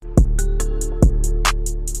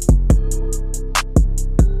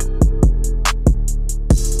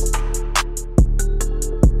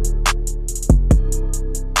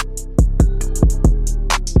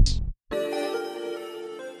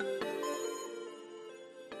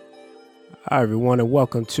Hi, everyone, and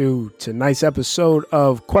welcome to tonight's episode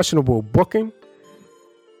of Questionable Booking.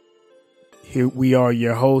 Here we are,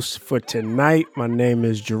 your hosts for tonight. My name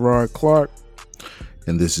is Gerard Clark.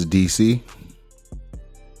 And this is DC.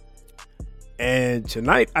 And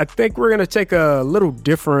tonight, I think we're going to take a little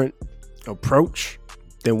different approach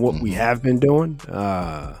than what we have been doing.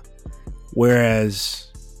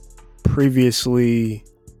 Whereas previously,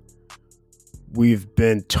 we've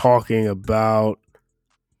been talking about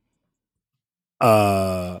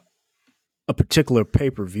a particular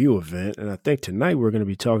pay-per-view event, and I think tonight we're going to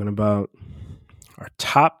be talking about our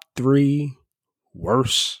top 3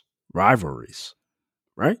 worst rivalries,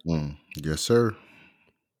 right? Yes, sir.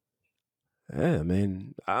 Yeah, I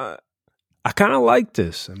mean, I kind of like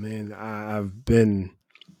this. I mean, I've been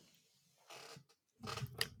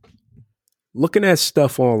looking at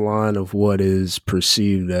stuff online of what is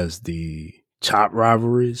perceived as the top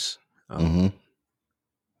rivalries.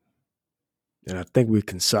 And I think we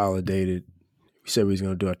consolidated. We said we was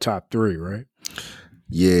going to do our top 3, right?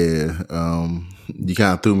 Yeah. You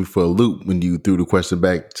kind of threw me for a loop when you threw the question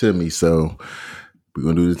back to me. So we're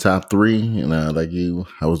going to do the top 3. And I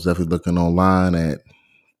was definitely looking online at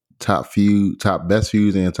top best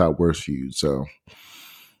feuds and top worst feuds. So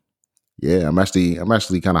yeah, I'm actually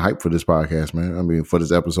kind of hyped for this podcast, man. I mean, for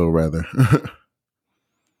this episode rather.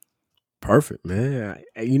 Perfect, man.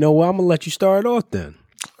 You know what? I'm going to let you start off then.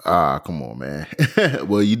 Come on, man.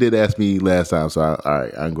 Well, you did ask me last time, so all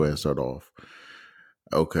right, I can go ahead and start off.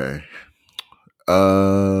 Okay.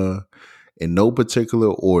 In no particular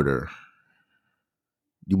order.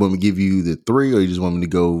 You want me to give you the 3, or you just want me to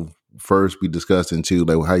go first? We discuss and 2,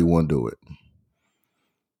 like how you want to do it.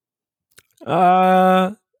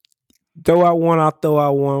 Throw out one. I'll throw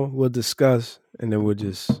out one. We'll discuss, and then we'll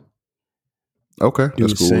just okay.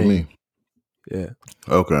 That's cool with me. Yeah.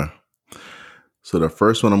 Okay. So the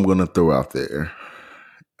first one I'm going to throw out there.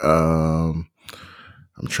 I'm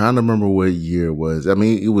trying to remember what year it was. I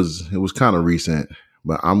mean, it was kind of recent,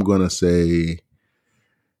 but I'm going to say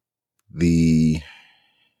the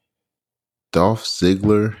Dolph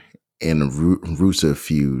Ziggler and Rusev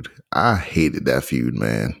feud. I hated that feud,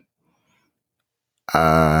 man.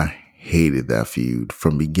 I hated that feud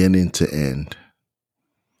from beginning to end.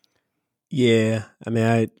 Yeah, I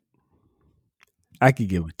mean, I could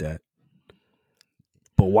get with that.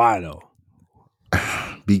 But why though?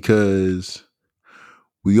 Because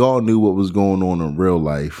we all knew what was going on in real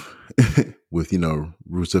life with,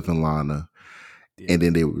 Rusev and Lana. Yeah. And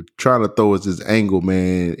then they were trying to throw us this angle,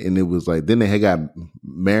 man. And it was like, then they had got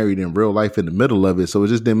married in real life in the middle of it. So it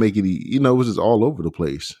just didn't make it, it was just all over the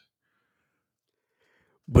place.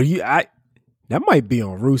 But that might be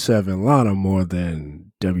on Rusev and Lana more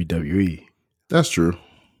than WWE. That's true.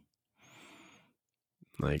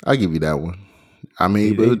 Like, I'll give you that one. I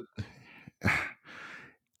mean, but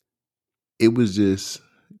it was just,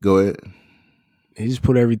 go ahead. He just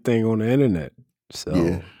put everything on the internet. So,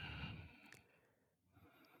 yeah.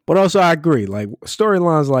 But also, I agree. Like,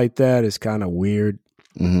 storylines like that is kind of weird.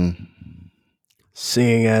 Mm-hmm.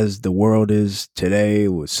 Seeing as the world is today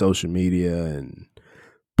with social media and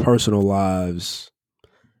personal lives.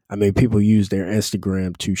 I mean, people use their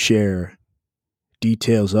Instagram to share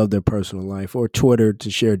details of their personal life, or Twitter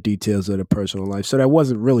to share details of their personal life. So that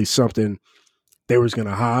wasn't really something they was going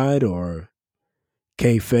to hide or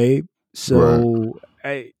kayfabe. So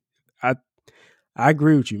right. I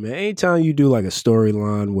agree with you, man. Anytime you do like a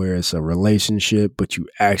storyline where it's a relationship, but you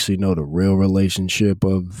actually know the real relationship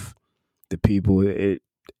of the people, it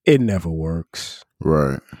never works.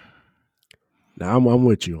 Right. Now I'm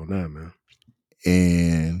with you on that, man.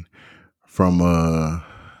 And from a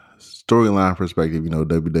storyline perspective,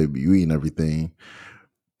 WWE and everything,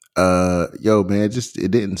 man,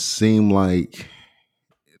 it didn't seem like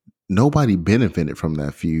nobody benefited from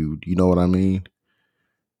that feud. You know what I mean?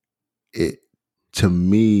 To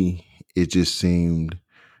me, it just seemed,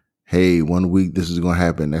 hey, 1 week this is going to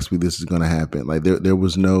happen, next week this is going to happen. Like there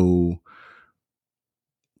was no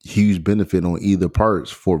huge benefit on either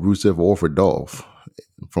parts for Rusev or for Dolph,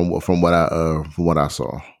 from what I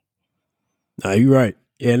saw. No, you're right.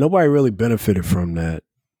 Yeah, nobody really benefited from that.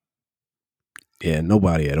 Yeah,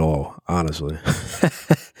 nobody at all, honestly.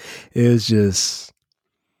 It was just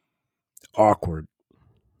awkward.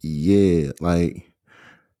 Yeah, like,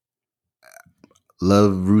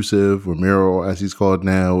 love Rusev, Romero, as he's called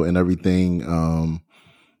now, and everything.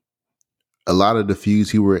 A lot of the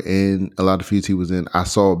feuds he was in, I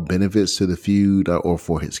saw benefits to the feud or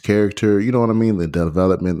for his character. You know what I mean? The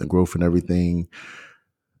development, the growth, and everything.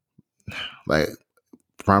 Like,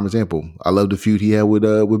 prime example. I love the feud he had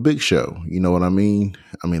with Big Show. You know what I mean?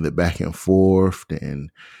 I mean the back and forth, and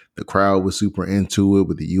the crowd was super into it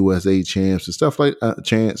with the USA champs and stuff like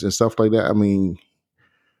chants and stuff like that. I mean,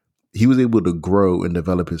 he was able to grow and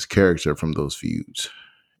develop his character from those feuds.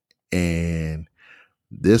 And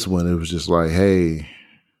this one, it was just like, hey,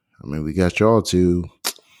 I mean, we got y'all too.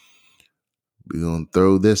 We're gonna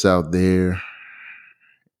throw this out there,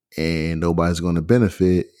 and nobody's gonna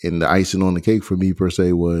benefit. And the icing on the cake for me per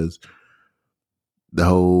se was the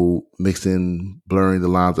whole mixing, blurring the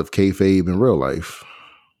lines of kayfabe and real life.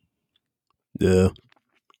 Yeah.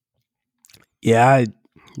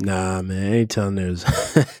 Nah, man. Anytime there's,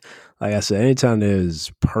 like I said, anytime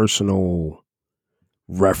there's personal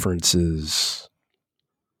references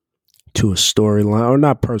to a storyline, or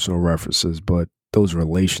not personal references, but those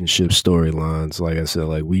relationship storylines, like I said,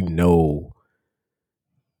 like we know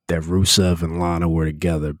that Rusev and Lana were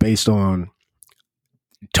together based on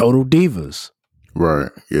Total Divas.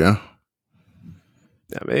 Right. Yeah.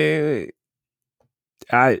 I mean,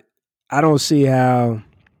 I don't see how.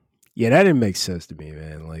 Yeah, that didn't make sense to me,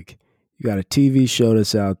 man. Like, you got a TV show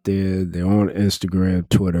that's out there. They're on Instagram,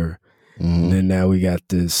 Twitter, and then now we got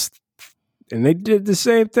this. And they did the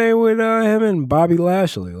same thing with him and Bobby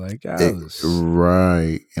Lashley. Like,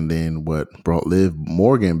 right. And then what brought Liv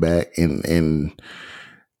Morgan back and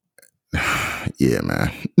yeah,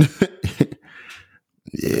 man.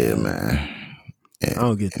 Yeah, man. And I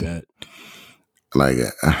don't get that. Like,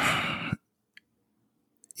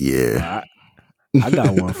 yeah. I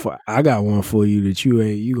got one for you that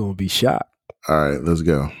you gonna be shocked. All right, let's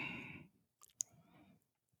go.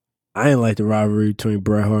 I ain't like the rivalry between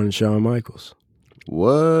Bret Hart and Shawn Michaels.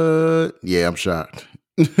 What? Yeah, I'm shocked.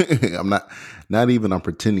 I'm not even. I'm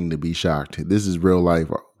pretending to be shocked. This is real life.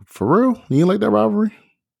 For real? You like that rivalry?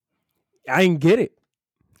 I didn't get it.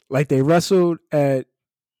 Like, they wrestled at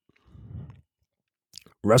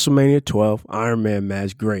WrestleMania 12, Iron Man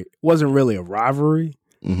match. Great. It wasn't really a rivalry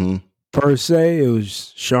per se. It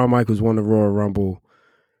was Shawn Michaels won the Royal Rumble.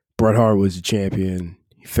 Bret Hart was the champion.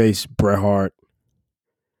 He faced Bret Hart.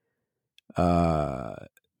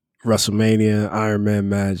 WrestleMania, Iron Man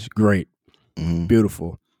match. Great.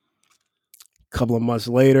 Beautiful. A couple of months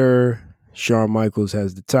later, Shawn Michaels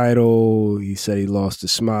has the title. He said he lost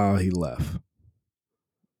his smile. He left.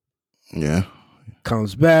 Yeah.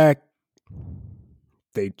 Comes back.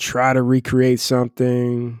 They try to recreate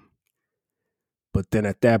something. But then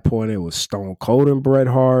at that point, it was Stone Cold and Bret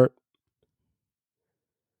Hart.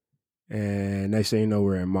 And next thing you know,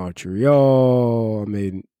 we're in Montreal. I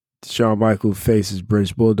mean, Shawn Michaels faces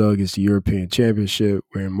British Bulldog. It's the European Championship.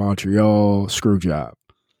 We're in Montreal. Screw job.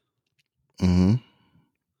 I mean,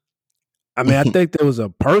 I think there was a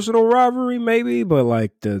personal rivalry maybe, but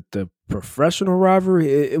like the professional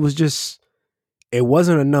rivalry, it was just, it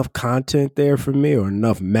wasn't enough content there for me or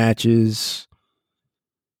enough matches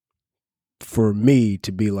for me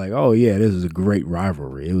to be like, oh yeah, this is a great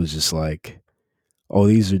rivalry. It was just like, oh,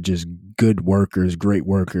 these are just good workers, great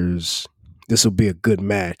workers. This will be a good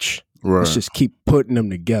match. Right. Let's just keep putting them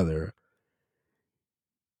together,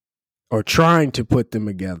 or trying to put them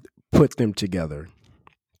together.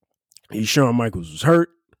 Shawn Michaels was hurt.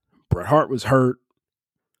 Bret Hart was hurt.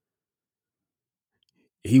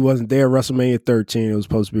 He wasn't there WrestleMania 13. It was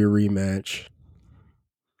supposed to be a rematch.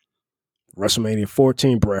 WrestleMania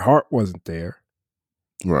 14, Bret Hart wasn't there.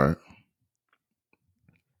 Right.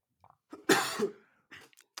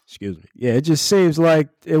 Excuse me. Yeah, it just seems like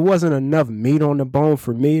it wasn't enough meat on the bone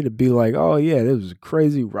for me to be like, oh yeah, this was a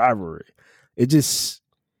crazy rivalry. It just,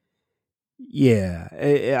 yeah,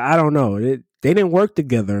 I don't know. They didn't work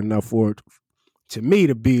together enough for it, to me,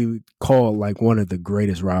 to be called like one of the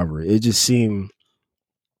greatest rivalries. It just seemed,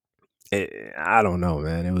 I don't know,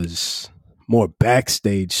 man. It was more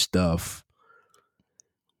backstage stuff,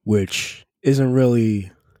 which isn't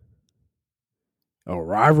really a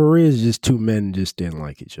rivalry. It's just two men just didn't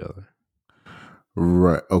like each other.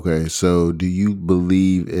 Right. Okay. So do you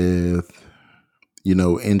believe if,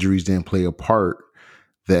 injuries didn't play a part,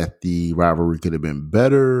 that the rivalry could have been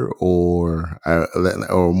better or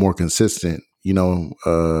more consistent,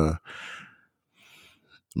 rather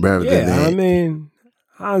than that? I mean,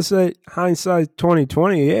 hindsight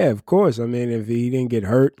 2020, yeah, of course. I mean, if he didn't get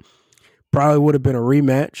hurt, probably would have been a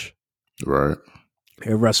rematch. Right.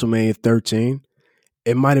 At WrestleMania 13.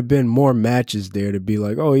 It might have been more matches there to be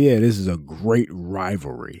like, oh yeah, this is a great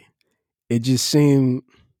rivalry. It just seemed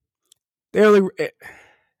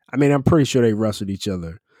I'm pretty sure they wrestled each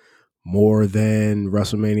other more than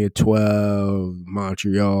WrestleMania 12,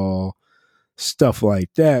 Montreal, stuff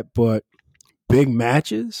like that. But big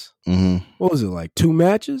matches? What was it, like 2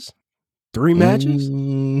 matches? 3 matches?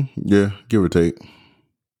 Yeah, give or take.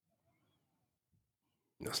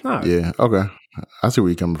 That's not. Yeah, okay. I see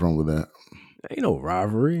where you're coming from with that. Ain't no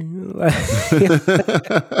rivalry. What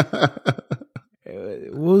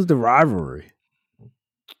was the rivalry?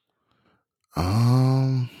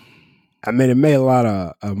 um, I mean, it made a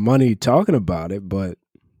lot of money talking about it, but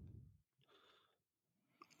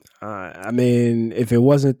I mean, if it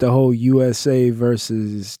wasn't the whole USA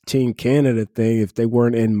versus Team Canada thing, if they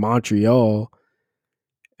weren't in Montreal,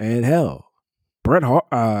 and hell, Bret Hart,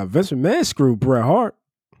 Vince McMahon screwed Bret Hart.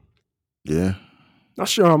 yeah. Not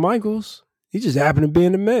Shawn Michaels. He just happened to be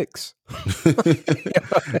in the mix.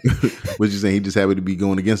 What you saying? He just happened to be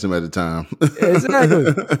going against him at the time.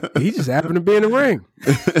 Exactly. He just happened to be in the ring.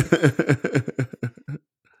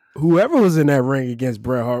 Whoever was in that ring against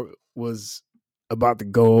Bret Hart was about to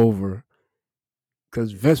go over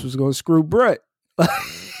because Vince was going to screw Bret.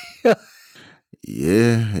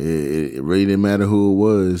 Yeah, it really didn't matter who it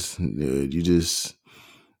was. You just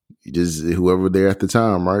whoever there at the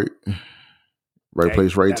time, right? Right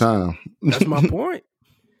place, right time. That's my point.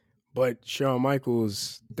 But Shawn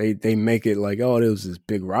Michaels, they make it like, oh, there was this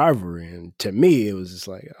big rivalry, and to me, it was just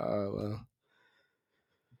like, oh, well,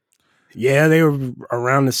 yeah, they were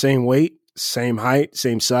around the same weight, same height,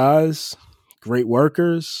 same size, great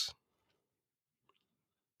workers.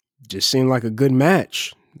 Just seemed like a good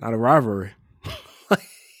match, not a rivalry.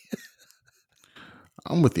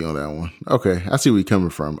 I'm with you on that one. Okay, I see where you're coming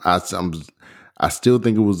from. I still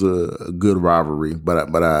think it was a good rivalry,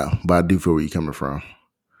 but I do feel where you're coming from.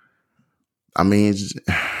 I mean,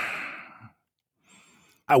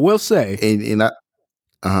 I will say,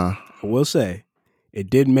 I will say, it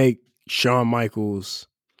did make Shawn Michaels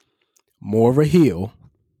more of a heel.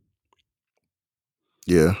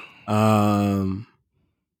 Yeah.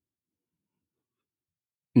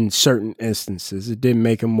 In certain instances, it did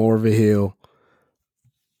make him more of a heel,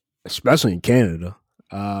 especially in Canada.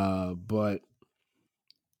 But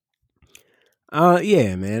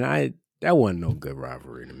yeah, man, that wasn't no good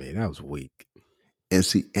rivalry to me. That was weak. And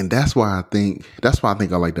see, and that's why I think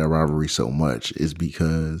I like that rivalry so much, is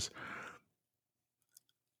because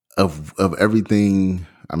of everything.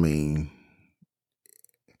 I mean,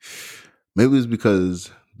 maybe it's because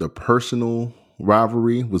the personal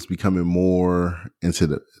rivalry was becoming more into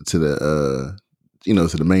the to the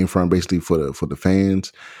main front, basically for the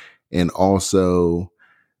fans, and also,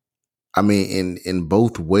 I mean, in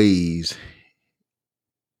both ways,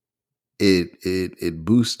 it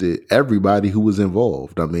boosted everybody who was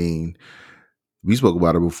involved. I mean, we spoke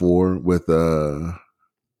about it before with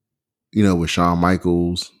with Shawn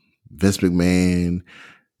Michaels, Vince McMahon,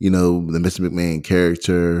 the Mr. McMahon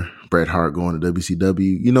character, Bret Hart going to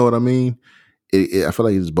WCW. You know what I mean? I feel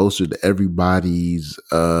like it's bolstered everybody's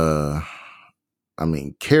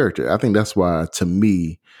character. I think that's why, to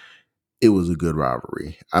me, it was a good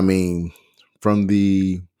rivalry. I mean, from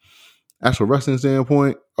the actual wrestling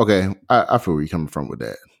standpoint, okay, I feel where you're coming from with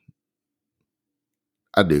that.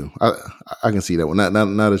 I do. I can see that one.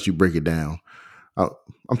 Now that you break it down,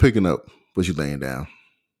 I'm picking up what you're laying down.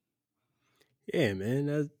 Yeah,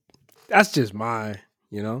 man. That's just my,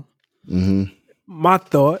 Mm-hmm. my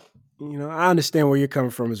thought. I understand where you're coming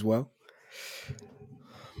from as well.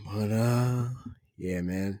 But yeah,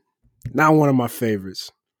 man. Not one of my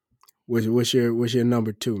favorites. What's your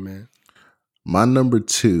number 2, man? My number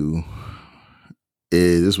 2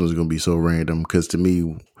 is, this one's gonna be so random because to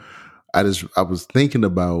me, I was thinking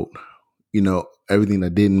about, everything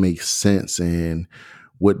that didn't make sense and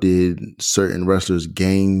what did certain wrestlers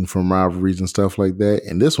gain from rivalries and stuff like that.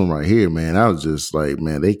 And this one right here, man, I was just like,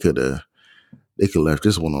 man, they could left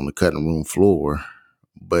this one on the cutting room floor.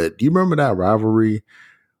 But do you remember that rivalry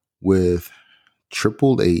with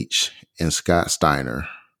Triple H and Scott Steiner?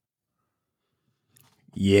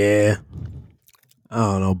 Yeah. I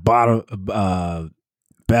don't know. Battle of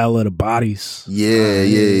the Bodies. Yeah.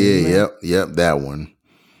 Yep. That one.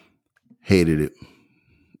 Hated it.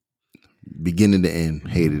 Beginning to end,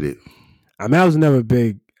 hated it. I mean, I was never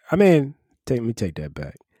big. I mean, take that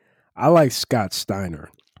back. I like Scott Steiner.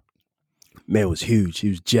 Man was huge. He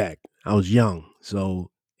was jacked. I was young, so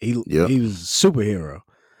he was a superhero.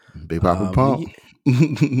 Big Papa Pump.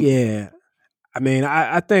 Yeah. I mean,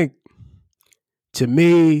 I think, to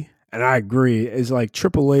me, and I agree, it's like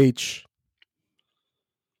Triple H.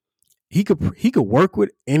 He could work with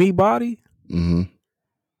anybody,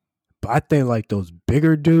 but I think like those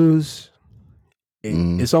bigger dudes,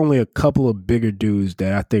 it's only a couple of bigger dudes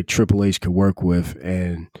that I think Triple H could work with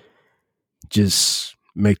and just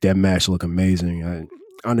make that match look amazing.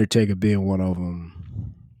 Undertaker being one of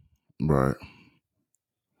them. Right.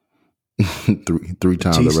 three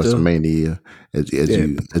times at Batista. WrestleMania,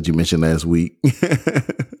 as you mentioned last week.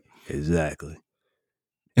 Exactly.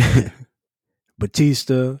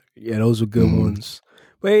 Batista, yeah, those were good ones.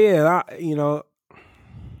 But yeah,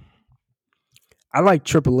 I like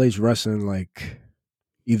Triple H wrestling like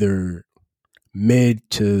either mid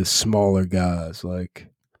to smaller guys, like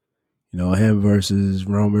him versus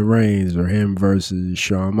Roman Reigns or him versus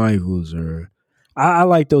Shawn Michaels, or I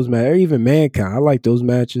like those matches, or even Mankind. I like those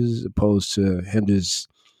matches opposed to him just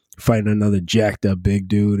fighting another jacked up big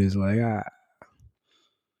dude. Is like,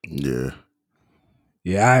 Yeah.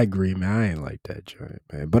 yeah, I agree, man. I ain't like that joint,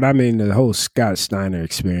 man. But I mean, the whole Scott Steiner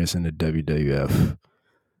experience in the WWF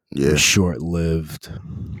was short lived.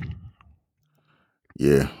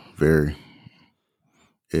 Yeah, very.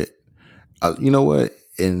 You know what?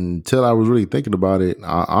 Until I was really thinking about it,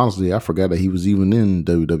 honestly, I forgot that he was even in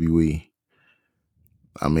WWE.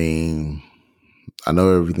 I mean, I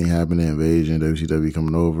know everything happened, invasion, WCW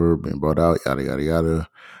coming over, being brought out, yada yada yada.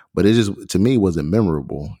 But it just, to me, wasn't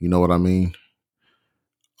memorable. You know what I mean?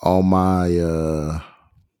 All my Yeah,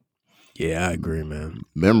 I agree, man.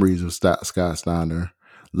 memories of Scott Steiner.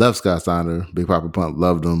 Loved Scott Steiner. Big Papa Pump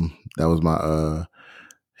loved him. That was my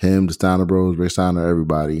him, the Steiner Bros, Rick Steiner,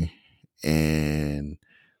 everybody. And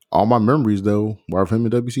all my memories though were of him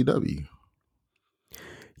in WCW.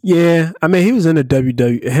 Yeah, I mean, he was in the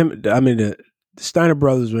WW. The Steiner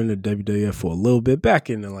brothers were in the WWF for a little bit back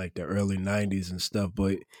in the early '90s and stuff.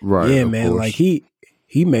 But Right, yeah, of man, course. like he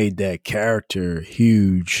made that character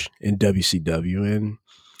huge in WCW, and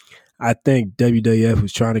I think WWF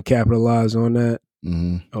was trying to capitalize on that.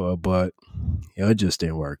 Mm-hmm. But it just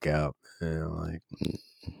didn't work out.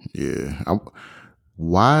 Yeah.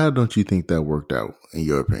 Why don't you think that worked out, in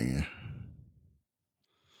your opinion?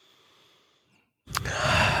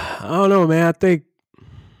 I don't know, man. I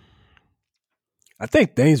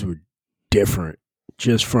think things were different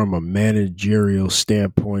just from a managerial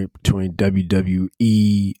standpoint between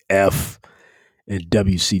WWEF and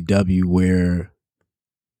WCW,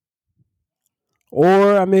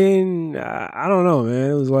 I don't know,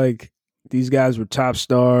 man. It was like these guys were top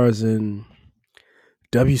stars in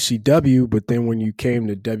WCW, but then when you came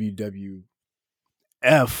to WWF,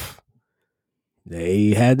 they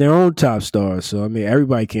had their own top stars. So, I mean,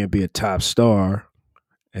 everybody can't be a top star.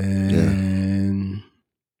 And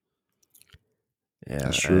yeah,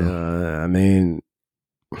 that's true. I mean,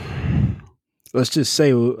 let's just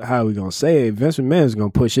say how we gonna say it. Vince McMahon is gonna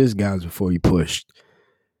push his guys before he pushed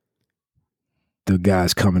the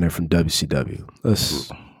guys coming in from WCW.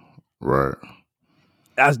 Right.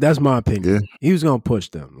 That's my opinion. Yeah. He was gonna push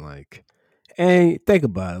them, and think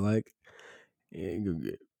about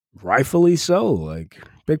it, rightfully so. Like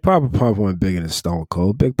Big Papa Pump went bigger than Stone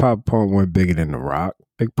Cold. Big Papa Pump went bigger than The Rock.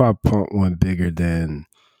 Big Papa Pump went bigger than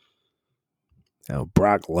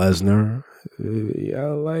Brock Lesnar.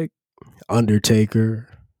 Like Undertaker,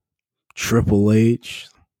 Triple H.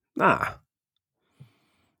 Nah.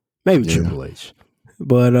 Maybe Triple H.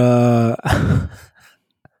 But I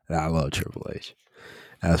love Triple H.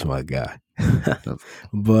 That's my guy.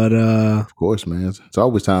 But of course, man. It's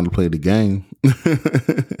always time to play the game.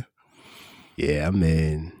 Yeah, I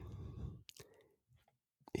mean,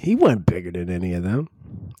 he wasn't bigger than any of them.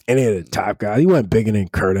 Any of the top guys. He wasn't bigger than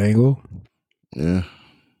Kurt Angle. Yeah.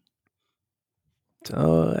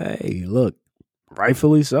 So hey, look,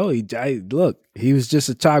 rightfully so. He was just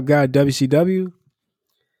a top guy at WCW.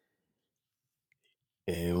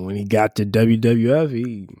 And when he got to WWF,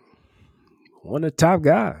 he wasn't a top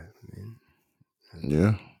guy.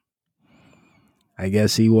 Yeah. I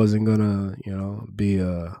guess he wasn't gonna, be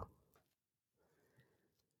a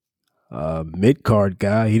mid card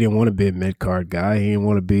guy. He didn't want to be a mid card guy. He didn't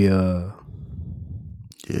want to be a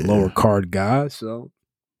lower card guy. So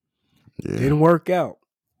it didn't work out.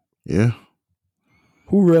 Yeah.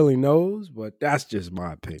 Who really knows? But that's just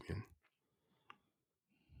my opinion.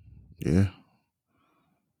 Yeah.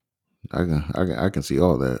 I can see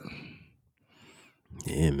all that.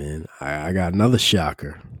 Yeah, man. I got another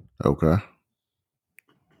shocker. Okay.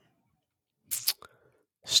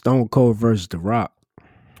 Stone Cold versus The Rock.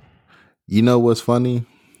 You know what's funny?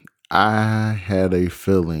 I had a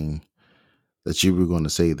feeling that you were going to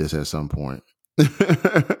say this at some point.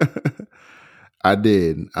 I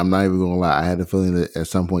did. I'm not even going to lie. I had a feeling that at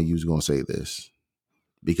some point you was going to say this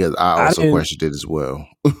because I also questioned it as well.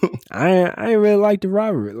 I didn't really like The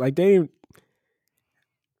Rock. Like The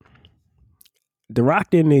Rock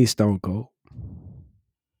didn't need Stone Cold.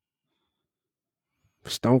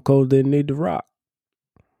 Stone Cold didn't need The Rock.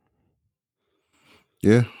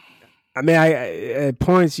 Yeah. I mean, at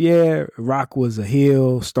points, Rock was a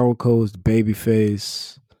heel. Stone Cold was the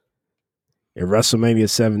babyface. At WrestleMania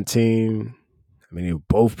 17, I mean, they were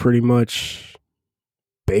both pretty much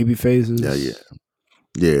baby faces. They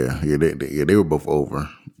were both over.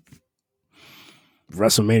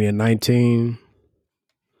 WrestleMania 19,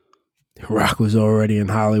 Rock was already in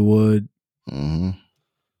Hollywood. Mm-hmm.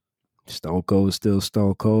 Stone Cold was still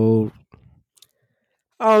Stone Cold.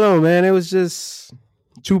 I don't know, man. It was just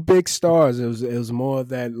two big stars. It was more of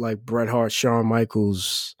that like Bret Hart, Shawn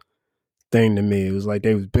Michaels thing to me. It was like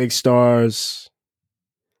they was big stars.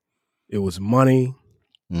 It was money.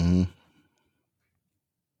 Mm-hmm.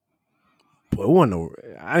 But it wasn't no,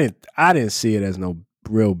 I didn't see it as no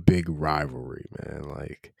real big rivalry, man.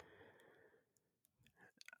 Like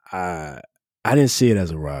I didn't see it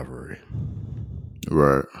as a rivalry.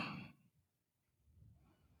 Right.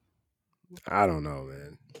 I don't know,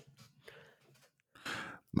 man.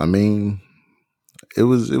 I mean, it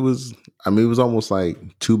was almost like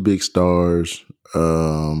two big stars.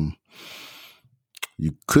 You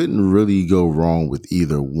couldn't really go wrong with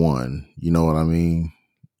either one. You know what I mean?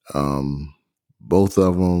 Both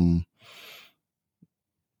of them,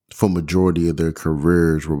 for majority of their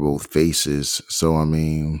careers, were both faces. So I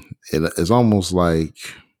mean, it's almost like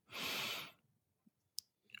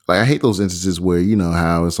I hate those instances where, you know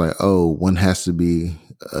how it's like, oh, one has to be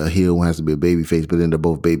a heel, one has to be a baby face, but then they're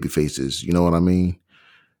both baby faces. You know what I mean?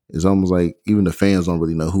 It's almost like even the fans don't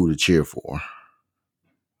really know who to cheer for.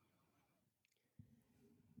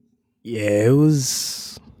 Yeah, it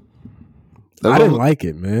was. I didn't like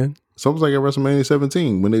it, man. It's almost like at WrestleMania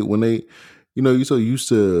 17 when they, you know, you're so used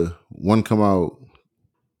to one come out,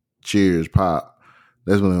 cheers, pop.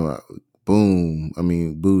 That's when they're like, boom. I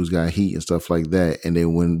mean, boos got heat and stuff like that. And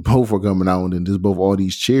then when both are coming out and then just both all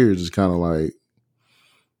these cheers, it's kind of like,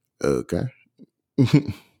 okay.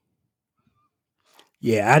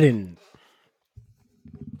 Yeah, I didn't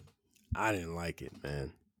like it,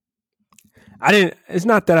 man. It's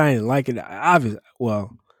not that I didn't like it.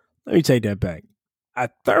 Well, let me take that back. I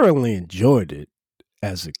thoroughly enjoyed it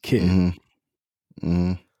as a kid. Mm-hmm.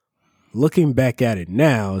 Mm-hmm. Looking back at it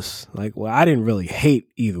now, it's like, well, I didn't really hate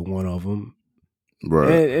either one of them.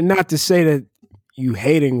 Right. And not to say that you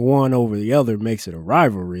hating one over the other makes it a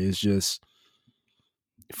rivalry. It's just,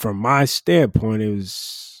 from my standpoint, it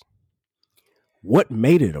was what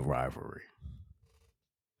made it a rivalry.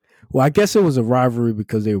 Well, I guess it was a rivalry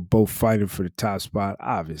because they were both fighting for the top spot.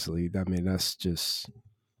 Obviously, I mean that's just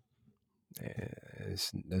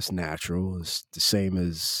that's natural. It's the same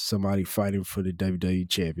as somebody fighting for the WWE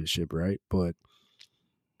Championship, right? But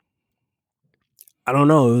I don't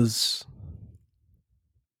know. It was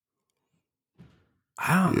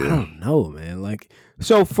I don't know, man. Like,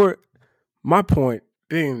 so for my point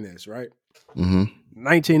being this, right? Mm-hmm.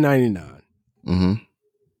 1999. Mm-hmm.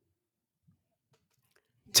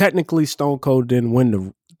 Technically, Stone Cold didn't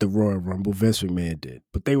win the Royal Rumble. Vince McMahon did.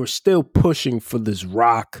 But they were still pushing for this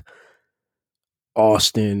Rock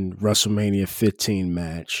Austin WrestleMania 15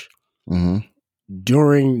 match. Mm-hmm.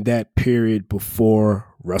 During that period before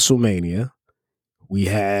WrestleMania, we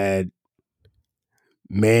had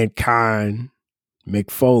Mankind, Mick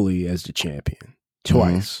Foley as the champion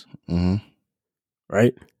twice. Mm-hmm.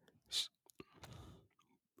 Right?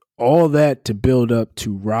 All that to build up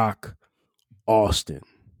to Rock Austin.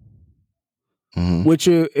 Mm-hmm. Which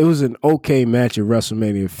it was an okay match at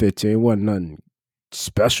WrestleMania 15. It wasn't nothing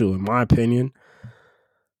special in my opinion.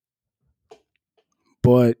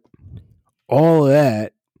 But all of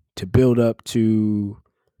that to build up to,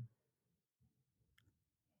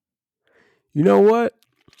 you know what?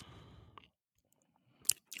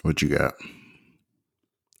 What you got?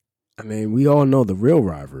 I mean, we all know the real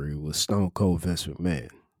rivalry was Stone Cold Vince McMahon.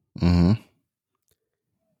 Mm-hmm.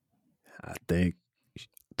 I think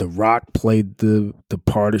The Rock played the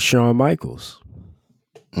part of Shawn Michaels.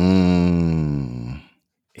 He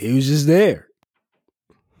was just there.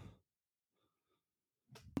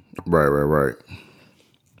 Right.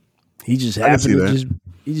 He just happened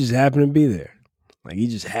to be there. Like he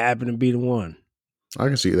just happened to be the one. I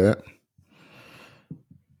can see that.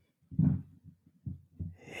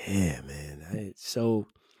 Yeah, man.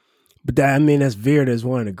 But that, I mean, that's veered as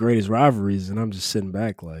one of the greatest rivalries, and I'm just sitting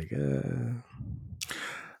back like,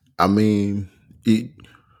 I mean,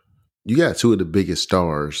 you got two of the biggest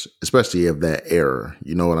stars, especially of that era.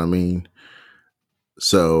 You know what I mean?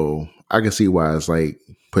 So I can see why it's like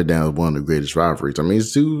put down as one of the greatest rivalries. I mean, it's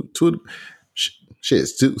still two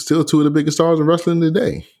of the biggest stars in wrestling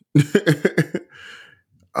today.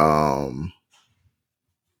 I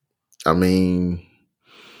mean,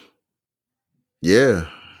 yeah.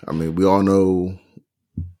 I mean, we all know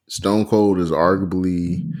Stone Cold is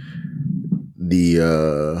arguably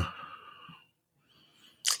the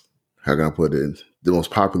how can I put it? The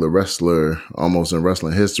most popular wrestler almost in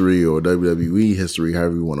wrestling history or WWE history,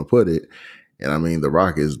 however you want to put it. And I mean, The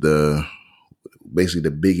Rock is basically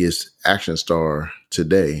the biggest action star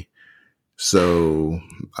today. So,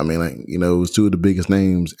 I mean, like, you know, it was two of the biggest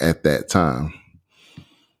names at that time.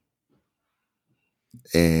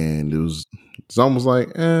 And it's almost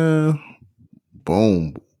like,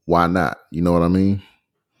 boom, why not? You know what I mean?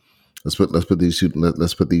 Let's put these two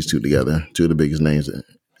together. Two of the biggest names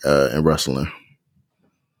in wrestling.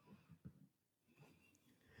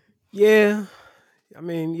 Yeah. I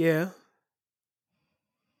mean, yeah.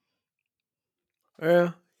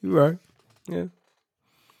 Yeah, you're right. Yeah.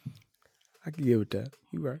 I can get with that.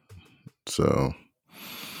 You're right. So,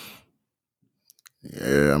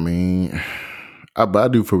 yeah, I mean, but I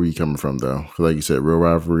do feel where you're coming from, though. 'Cause like you said, Real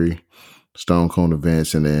Rivalry, Stone Cold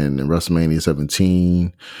events, and then in WrestleMania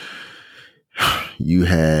 17, you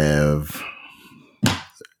have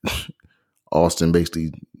Austin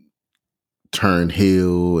basically turned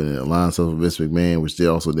heel and aligned himself with Vince McMahon, which they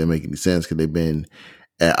also didn't make any sense because they've been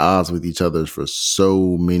at odds with each other for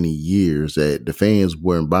so many years that the fans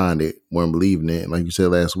weren't buying it, weren't believing it. And like you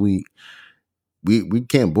said last week, we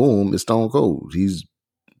can't boo him. It's Stone Cold. It's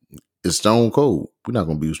Stone Cold. We're not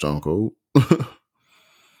gonna be Stone Cold.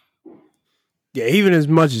 Yeah, even as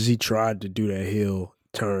much as he tried to do that heel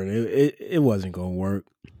turn, it wasn't gonna work.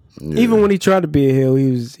 Yeah. Even when he tried to be a heel,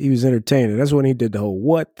 he was entertaining. That's when he did the whole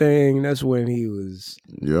what thing. That's when he was.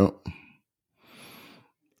 Yep.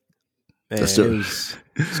 Man, it was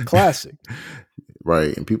classic.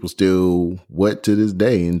 Right, and people still what to this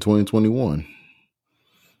day in 2021.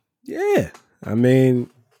 Yeah, I mean,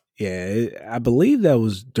 yeah, I believe that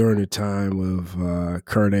was during the time of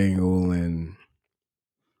Kurt Angle and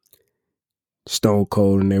Stone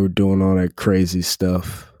Cold, and they were doing all that crazy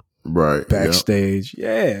stuff. Right. Backstage. Yep.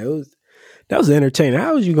 Yeah, that was entertaining.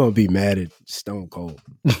 How was you going to be mad at Stone Cold?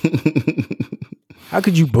 How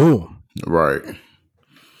could you boo him? Right.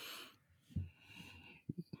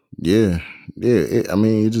 Yeah. Yeah. I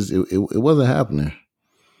mean, it wasn't happening.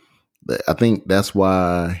 I think that's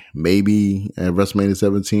why maybe at WrestleMania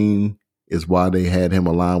 17 is why they had him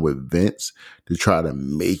aligned with Vince to try to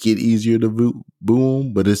make it easier to boo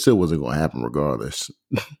him, but it still wasn't going to happen regardless.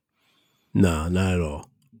 No, not at all.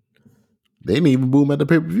 They didn't even boo him at the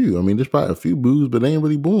pay-per-view. I mean, there's probably a few boos, but they ain't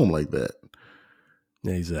really boo him like that.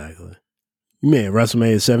 Exactly. You mean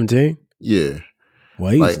WrestleMania 17? Yeah.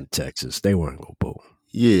 Well, he was in Texas. They weren't going to boo him.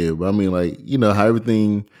 Yeah, but I mean, like, you know, how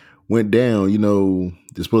everything went down, you know,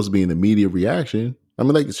 there's supposed to be an immediate reaction. I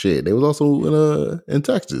mean, like, shit, they was also in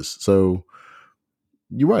Texas. So,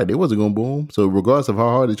 you're right. They wasn't going to boo him. So, regardless of how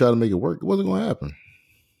hard they tried to make it work, it wasn't going to happen.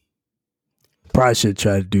 Probably should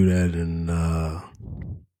try to do that in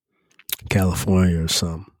California or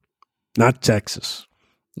something. Not Texas.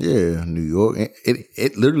 Yeah, New York.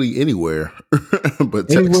 It literally anywhere.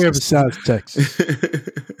 But anywhere besides Texas.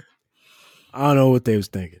 I don't know what they was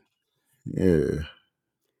thinking. Yeah.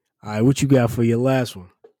 All right, what you got for your last one?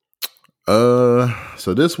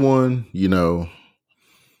 So this one, you know,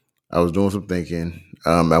 I was doing some thinking.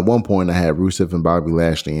 At one point I had Rusev and Bobby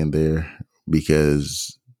Lashley in there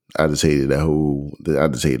because I just hated that whole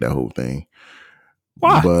thing.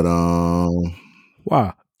 Why? But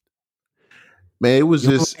why? Man, it was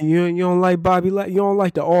you don't like Bobby Lashley? You don't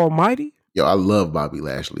like the Almighty? Yo, I love Bobby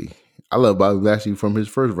Lashley. I love Bobby Lashley from his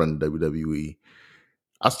first run in WWE.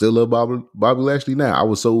 I still love Bobby Lashley now. I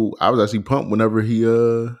was actually pumped whenever he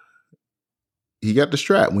got the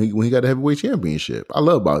strap when he got the heavyweight championship. I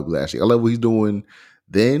love Bobby Lashley. I love what he's doing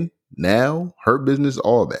then, now, Hurt Business,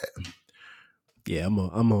 all that. Yeah,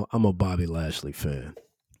 I'm a Bobby Lashley fan.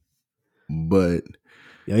 But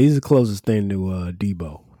yeah, he's the closest thing to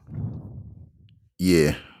Debo.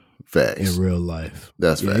 Yeah, facts. In real life.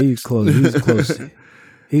 That's facts. He's close. He's close.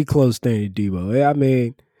 He's close thing to Debo. I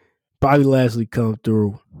mean, Bobby Lashley come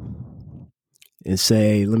through and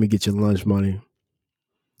say, hey, let me get your lunch money.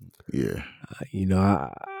 Yeah. You know,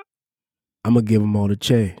 I'm going to give him all the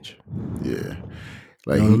change. Yeah.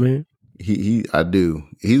 Like, you know what I mean? I do.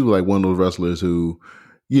 He's like one of those wrestlers who,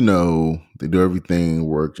 you know, they do everything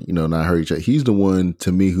work, you know, not hurt each other. He's the one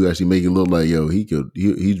to me who actually make it look like, yo,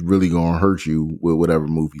 he's really going to hurt you with whatever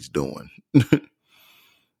move he's doing.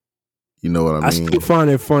 You know what I mean? I still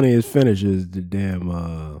find it funny his finish is the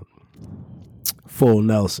damn full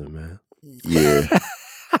Nelson, man. Yeah.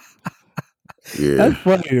 Yeah. That's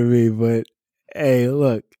funny to me, but hey,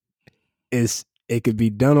 look, it could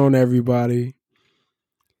be done on everybody.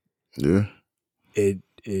 Yeah. It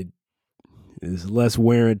is less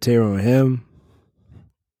wear and tear on him.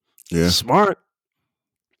 Yeah. Smart.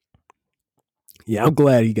 Yeah, I'm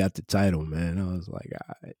glad he got the title, man. I was like,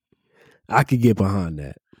 all right. I could get behind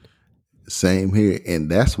that. Same here. And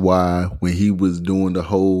that's why when he was doing the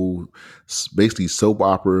whole basically soap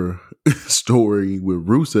opera story with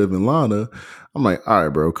Rusev and Lana, I'm like, all right,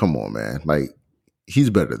 bro, come on, man. Like, he's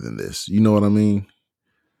better than this. You know what I mean?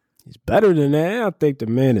 He's better than that. I think the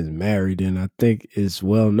man is married, and I think it's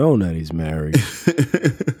well known that he's married.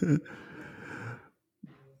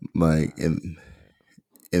 Like, and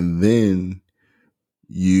then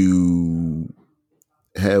you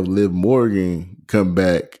have Liv Morgan come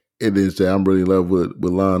back and then say, I'm really in love with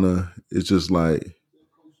Lana. It's just like,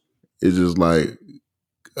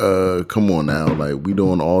 come on now. Like, we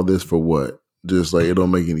doing all this for what? Just like, it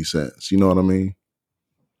don't make any sense. You know what I mean?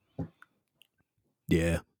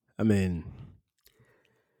 Yeah. I mean,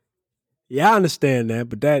 yeah, I understand that,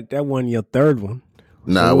 but that wasn't your third one.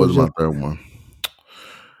 Nah, So it wasn't my third one.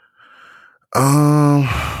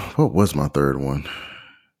 What was my third one?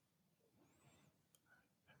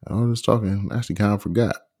 I was just talking. I actually kind of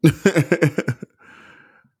forgot.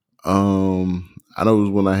 I know it was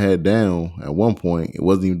when I had down at one point. It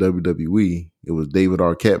wasn't even WWE. It was David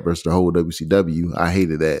Arquette versus the whole WCW. I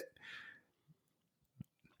hated that.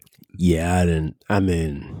 Yeah, I didn't. I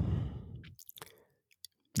mean,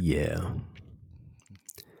 yeah.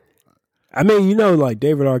 I mean, you know, like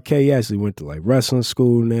David Arquette, he actually went to like wrestling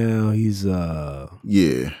school now. He's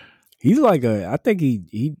Yeah. He's like I think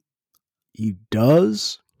he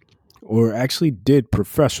does or actually did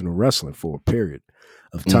professional wrestling for a period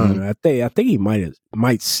of time. Mm-hmm. And I think he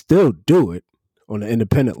might still do it on an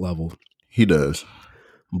independent level. He does.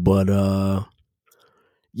 But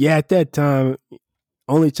yeah, at that time,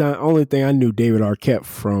 only thing I knew David Arquette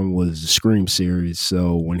from was the Scream series.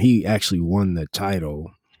 So when he actually won the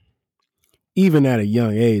title, even at a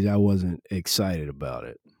young age, I wasn't excited about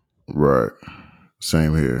it. Right.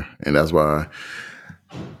 Same here. And that's why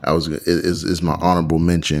it's my honorable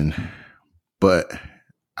mention. But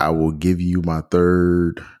I will give you my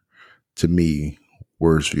third, to me,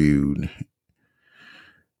 worst viewed.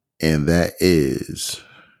 And that is,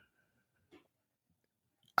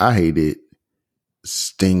 I hated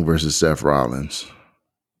Sting versus Seth Rollins.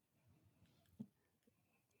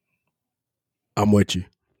 I'm with you.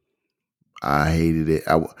 I hated it.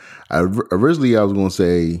 I originally I was going to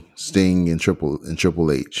say Sting and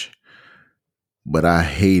Triple H, but I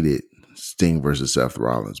hated Sting versus Seth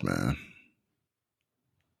Rollins, man.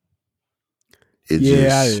 I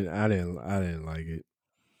didn't like it.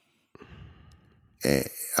 And,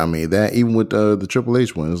 I mean, that even with the Triple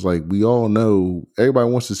H one, it's like we all know everybody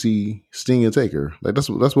wants to see Sting and Taker. Like that's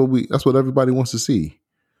what everybody wants to see.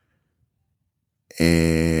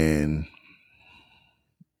 And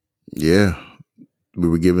yeah, we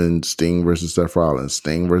were given Sting versus Seth Rollins,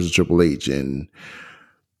 Sting versus Triple H, and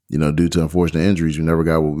due to unfortunate injuries, we never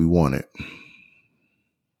got what we wanted.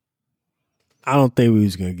 I don't think we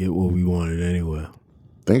was gonna get what we wanted anyway.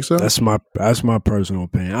 Think so? That's my personal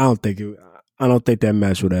opinion. I don't think that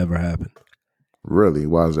match would ever happen. Really?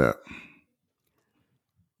 Why is that?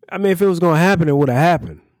 I mean, if it was gonna happen, it would have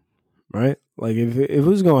happened, right? Like if it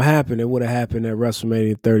was gonna happen, it would have happened at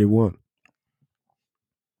WrestleMania 31.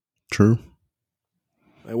 True.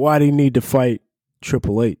 Like, why do you need to fight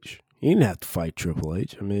Triple H? He didn't have to fight Triple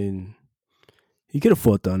H. I mean, he could have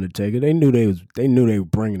fought the Undertaker. They knew they were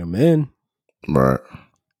bringing him in. Right.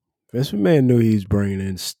 Vince McMahon knew he was bringing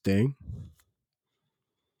in Sting.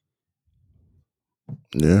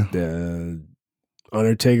 Yeah. The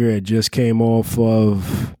Undertaker had just came off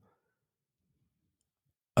of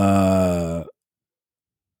the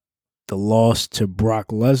loss to Brock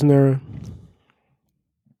Lesnar.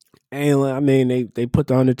 And I mean, they put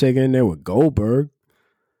the Undertaker in there with Goldberg.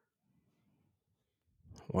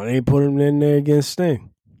 Why they put him in there against Sting?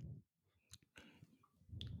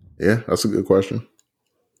 Yeah, that's a good question.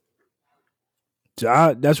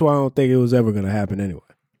 So that's why I don't think it was ever going to happen anyway.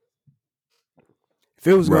 If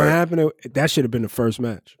it was going to happen, that should have been the first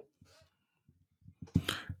match.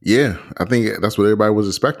 Yeah, I think that's what everybody was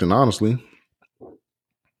expecting, honestly.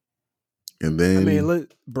 And then, I mean,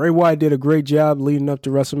 Bray Wyatt did a great job leading up to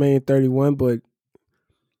WrestleMania 31, but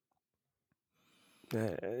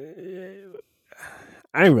I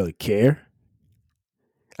didn't really care.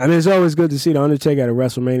 I mean, it's always good to see the Undertaker at a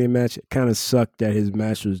WrestleMania match. It kind of sucked that his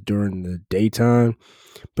match was during the daytime,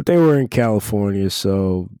 but they were in California,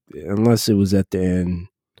 so unless it was at the end,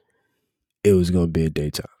 it was going to be a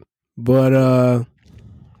daytime. But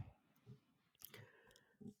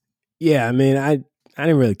yeah, I mean, I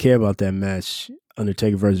didn't really care about that match,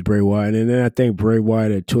 Undertaker versus Bray Wyatt, and then I think Bray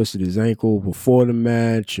Wyatt had twisted his ankle before the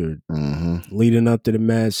match or leading up to the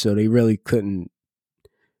match, so they really couldn't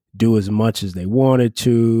do as much as they wanted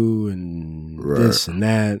to, and this and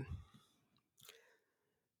that.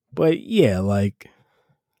 But yeah, like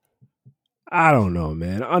I don't know,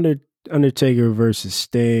 man. Undertaker versus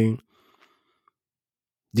Sting.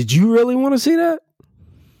 Did you really want to see that?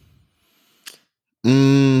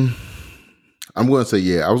 Mm, I'm going to say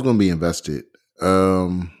yeah. I was going to be invested,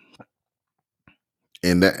 and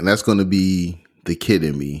that's going to be the kid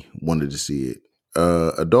in me wanted to see it.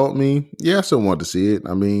 Adult me, yeah, I still want to see it.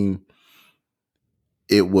 I mean,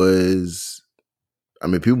 it was. I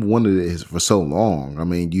mean, people wanted it for so long. I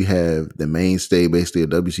mean, you have the mainstay basically of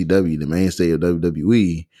WCW, the mainstay of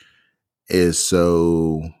WWE, is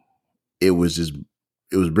so. It was just.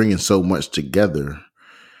 It was bringing so much together.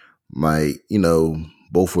 Like,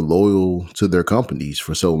 both were loyal to their companies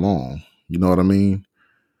for so long. You know what I mean?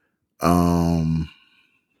 Um,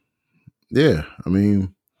 yeah, I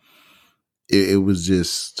mean, it was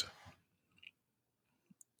just,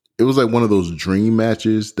 it was like one of those dream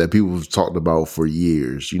matches that people have talked about for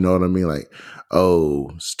years. You know what I mean? Like,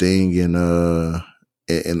 oh, Sting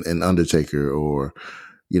and Undertaker, or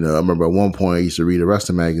I remember at one point I used to read the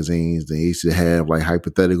wrestling magazines. They used to have like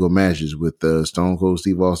hypothetical matches with Stone Cold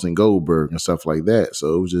Steve Austin Goldberg and stuff like that.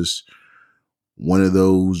 So it was just one of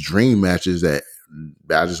those dream matches that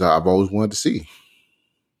I've always wanted to see.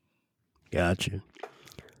 Gotcha.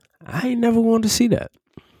 I ain't never wanted to see that.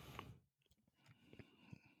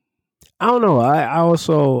 I don't know.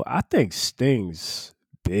 I think Sting's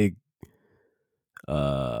big.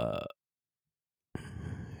 Uh,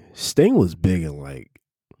 Sting was big in like,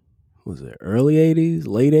 was it early '80s,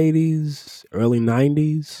 late '80s, early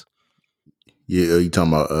 '90s? Yeah, you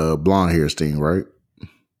talking about blonde hair Sting, right?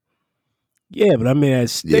 Yeah, but I mean, that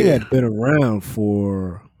Sting Yeah, had been around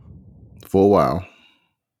for for a while.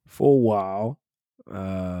 a while.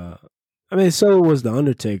 I mean, so was the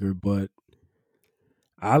Undertaker, but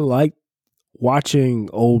I like watching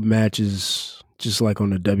old matches just like on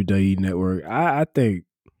the WWE network. I think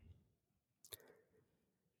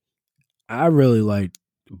I really like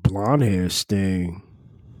blonde hair Sting,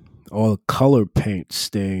 all the color paint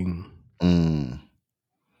Sting. Mm,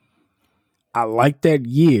 I like that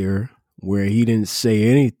year where he didn't say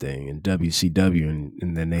anything in WCW,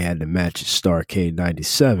 and then they had the match at Starrcade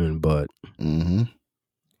 '97. But mm-hmm.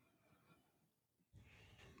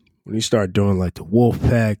 when he started doing like the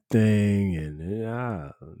Wolfpack thing, and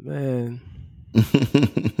man.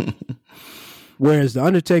 Whereas the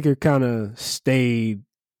Undertaker kind of stayed.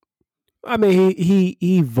 I mean, he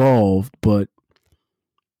evolved, but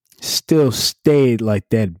still stayed like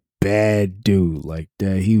that bad dude, like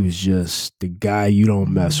that. He was just the guy you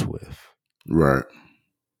don't mess with. Right.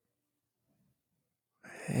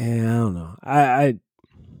 And I don't know. I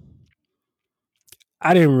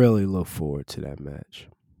didn't really look forward to that match.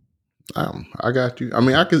 I got you. I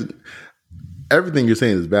mean, I could. Everything you're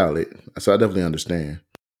saying is valid, so I definitely understand.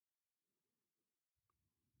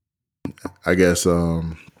 I guess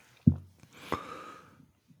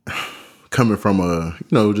coming from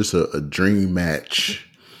just a dream match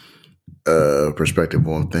perspective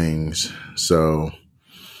on things. So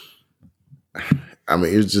I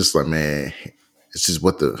mean, it's just like, man, it's just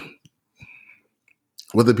what the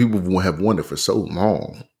people have wanted for so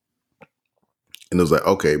long. And it was like,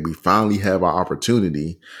 okay, we finally have our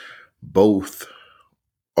opportunity. Both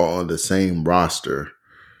are on the same roster.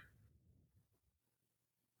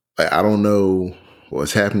 Like, I don't know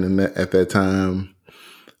what's happening at that time.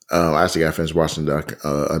 I actually got finished watching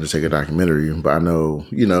the Undertaker documentary, but I know,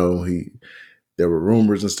 there were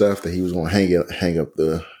rumors and stuff that he was going to hang up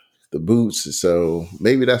the boots. So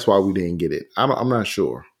maybe that's why we didn't get it. I'm not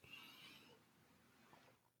sure.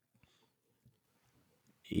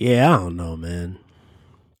 Yeah, I don't know, man.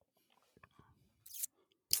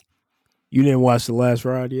 You didn't watch the last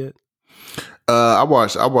ride yet? I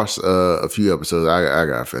watched a few episodes. I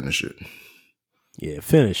gotta finish it. Yeah,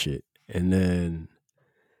 finish it, and then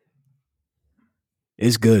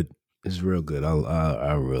it's good. It's real good.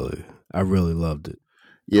 I really loved it.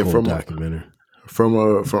 Yeah, Whole documentary. from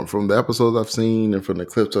the episodes I've seen and from the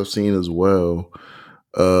clips I've seen as well.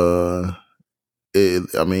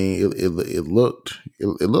 It looked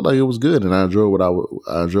like it was good, and I enjoyed what I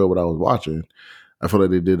was watching. I feel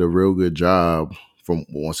like they did a real good job from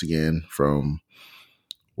what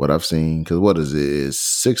I've seen. Because what is it? It's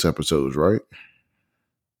 6 episodes, right?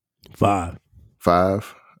 5.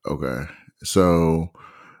 5. Okay, so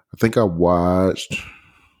I think I watched.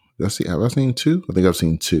 Let's see. Have I seen 2? I think I've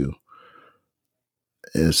seen 2.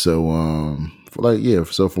 And so,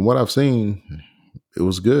 so from what I've seen, it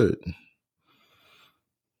was good.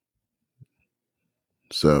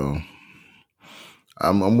 So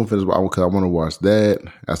I'm gonna finish because I want to watch that.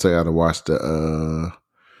 I say I gotta watch the.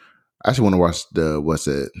 I actually want to watch the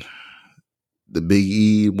the Big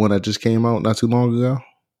E one that just came out not too long ago.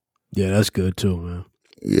 Yeah, that's good too, man.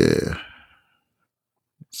 Yeah.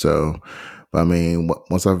 So, I mean,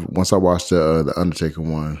 once I watched the Undertaker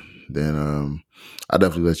one, then I'll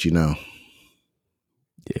definitely let you know.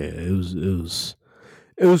 Yeah, it was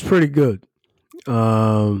pretty good.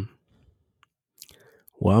 Well,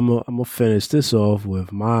 I'm gonna finish this off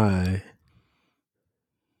with my.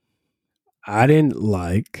 I didn't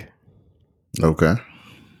like Okay.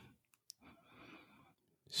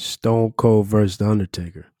 Stone Cold versus The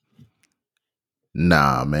Undertaker.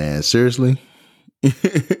 Nah, man. Seriously?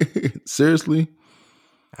 Seriously?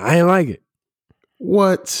 I didn't like it.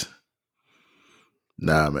 What?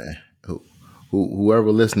 Nah, man.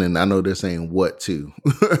 Whoever listening, I know they're saying what too.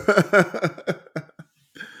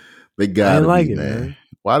 They I gotta didn't like be, it, man. man.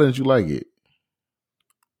 Why didn't you like it?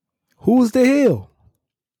 Who was the heel?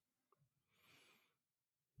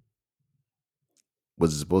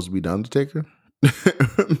 Was it supposed to be The Undertaker?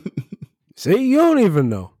 See, you don't even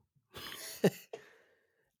know.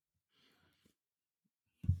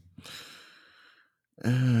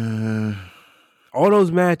 All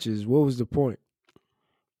those matches, what was the point?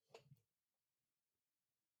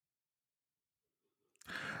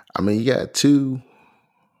 I mean, you got two.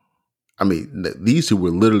 I mean, these two were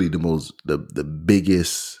literally the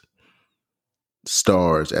biggest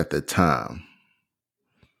stars at the time.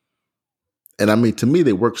 And I mean, to me,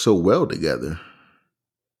 they work so well together.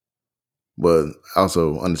 But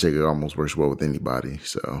also, Undertaker almost works well with anybody.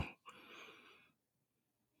 So,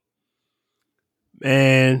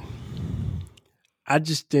 Man, I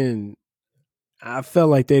just didn't. I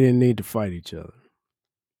felt like they didn't need to fight each other.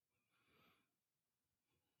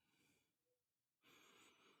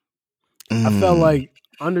 I felt like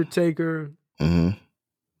Undertaker, mm-hmm.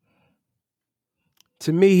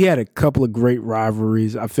 to me, he had a couple of great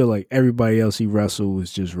rivalries. I feel like everybody else he wrestled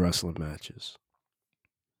was just wrestling matches.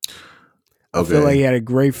 I feel like he had a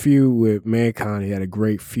great feud with Mankind. He had a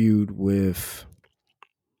great feud with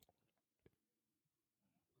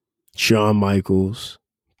Shawn Michaels,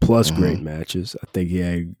 plus great matches. I think he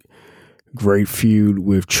had a great feud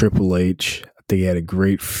with Triple H. I think he had a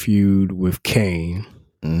great feud with Kane.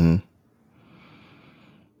 Mm-hmm.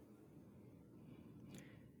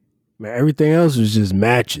 Man, everything else was just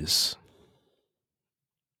matches.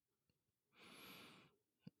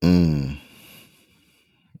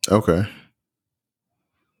 Okay.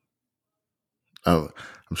 I'm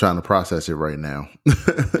trying to process it right now.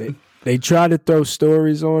 They tried to throw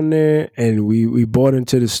stories on there, and we bought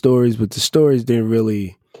into the stories, but the stories didn't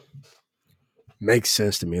really make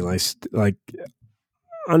sense to me. Like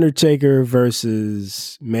Undertaker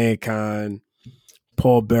versus Mankind.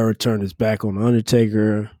 Paul Bearer turned his back on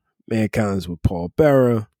Undertaker. Mankind's with Paul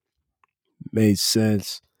Bearer. Made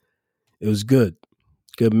sense. It was good.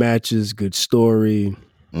 Good matches, good story,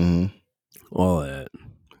 all of that.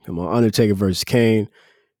 Come on, Undertaker versus Kane.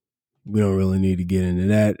 We don't really need to get into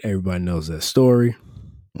that. Everybody knows that story.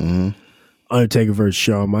 Undertaker versus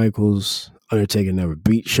Shawn Michaels. Undertaker never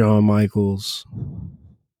beat Shawn Michaels.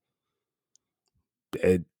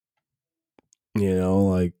 It,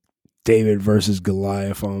 like David versus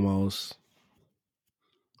Goliath almost.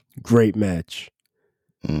 Great match.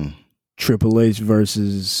 Triple H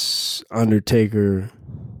versus Undertaker.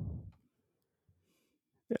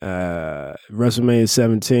 WrestleMania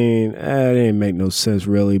 17, it didn't make no sense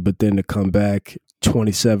really, but then to come back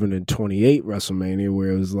 27 and 28 WrestleMania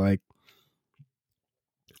where it was like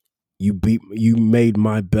you made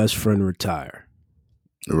my best friend retire.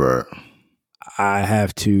 Right. I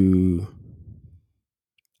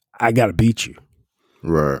gotta beat you.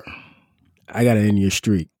 Right. I gotta end your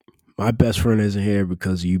streak. My best friend isn't here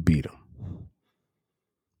because you beat him.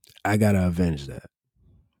 I gotta avenge that.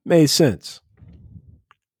 Made sense.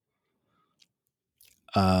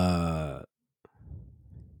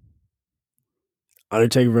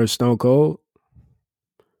 Undertaker versus Stone Cold,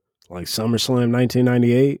 like SummerSlam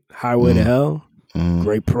 1998, Highway to Hell,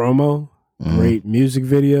 great promo, great music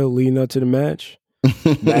video leading up to the match.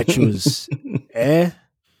 Match was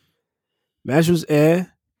Match was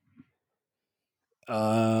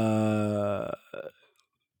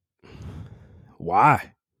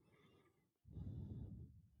why?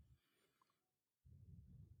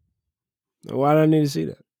 Why do I need to see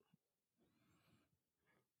that?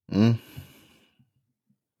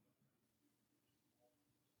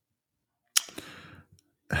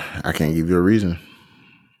 I can't give you a reason.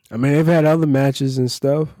 I mean, they've had other matches and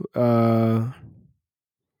stuff. Yeah,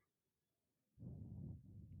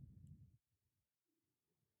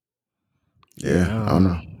 I don't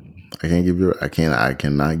know. I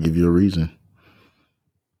cannot give you a reason.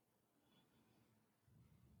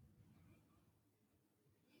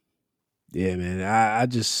 Yeah, man. I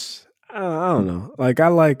don't know.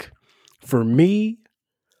 Like for me,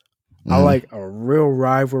 I Mm-hmm. like a real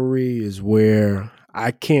rivalry is where I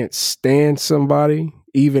can't stand somebody,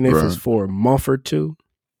 even if it's Right. for a month or two,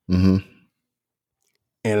 Mm-hmm.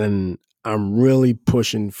 and I'm really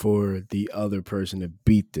pushing for the other person to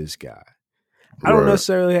beat this guy. I don't Right.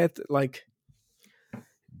 necessarily have to like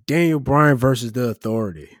Daniel Bryan versus the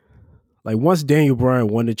Authority. Like once Daniel Bryan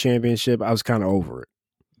won the championship, I was kind of over it.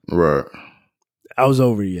 Right. I was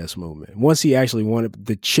over the yes movement. Once he actually won it,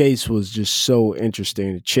 the chase was just so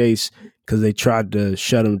interesting. The chase because they tried to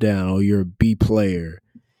shut him down. Oh, you're a B player.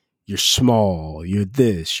 You're small. You're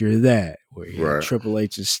this. You're that. Where you had Right. Triple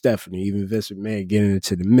H and Stephanie, even Vince McMahon getting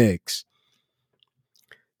into the mix.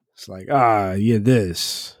 It's like you're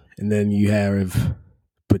this, and then you have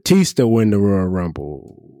Batista win the Royal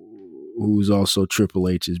Rumble, who's also Triple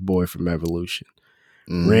H's boy from Evolution.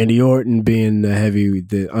 Mm-hmm. Randy Orton being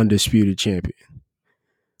the undisputed champion,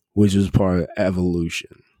 which was part of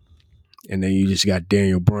Evolution. And then you just got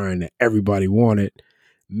Daniel Bryan that everybody wanted,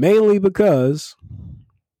 mainly because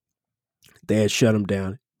they had shut him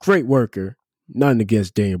down. Great worker. Nothing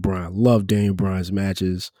against Daniel Bryan. Love Daniel Bryan's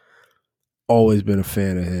matches. Always been a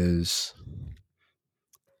fan of his,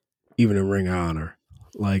 even in Ring of Honor.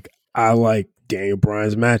 Like, I like Daniel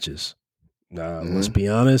Bryan's matches. Let's Mm-hmm. be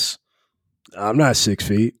honest. I'm not 6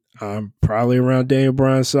 feet. I'm probably around Daniel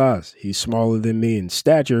Bryan's size. He's smaller than me in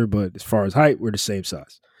stature, but as far as height, we're the same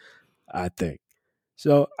size, I think.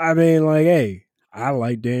 So, I mean, like, hey, I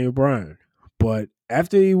like Daniel Bryan. But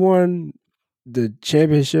after he won the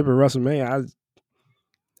championship at WrestleMania,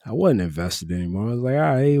 I wasn't invested anymore. I was like, all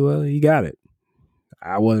right, well, he got it.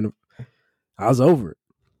 I was over it.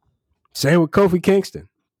 Same with Kofi Kingston.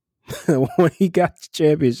 When he got the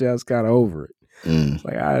championship, I was kind of over it. Mm. It's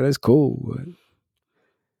like, all right, that's cool. But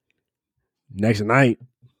next night,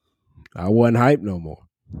 I wasn't hyped no more.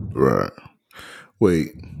 Right.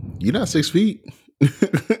 Wait, you're not 6 feet?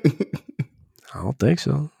 I don't think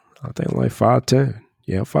so. I think I'm like 5'10".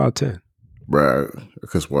 Yeah, I'm 5'10". Right.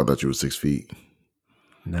 Because I thought you were 6 feet.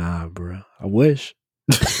 Nah, bro. I wish.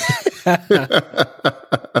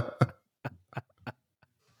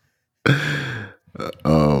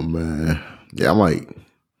 Oh man. Yeah, I'm like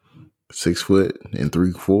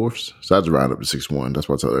 6'3/4". So I just round up to 6'1". That's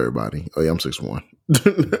what I tell everybody. Oh yeah, I'm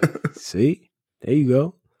 6'1". See? There you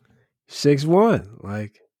go. 6'1".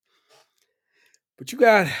 Like, but you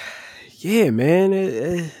got, yeah,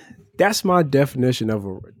 man. That's my definition of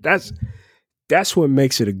that's what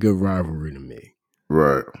makes it a good rivalry to me.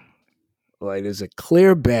 Right. Like, there's a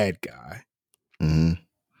clear bad guy Mm-hmm.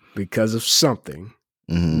 because of something,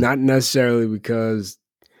 Mm-hmm. not necessarily because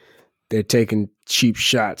they're taking cheap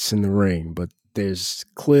shots in the ring, but there's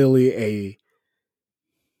clearly a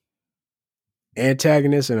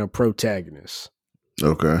antagonist and a protagonist.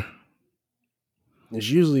 Okay. It's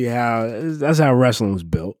usually that's how wrestling was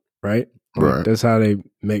built, right? Like Right. that's how they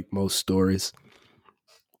make most stories.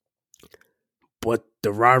 But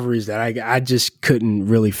the rivalries that I just couldn't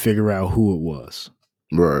really figure out who it was.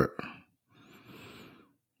 Right.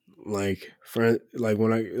 Like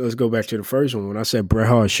let's go back to the first one. When I said Bret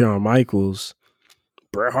Hart, Shawn Michaels,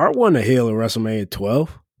 Bret Hart wasn't a heel in WrestleMania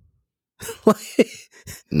 12.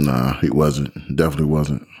 Nah, he wasn't. Definitely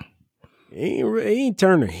wasn't. He ain't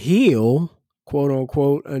turned a heel, quote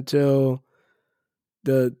unquote, until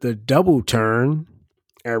the double turn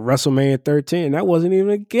at WrestleMania 13. That wasn't even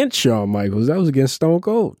against Shawn Michaels. That was against Stone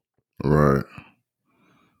Cold. Right.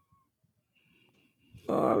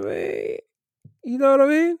 Oh, man. You know what I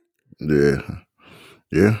mean? Yeah.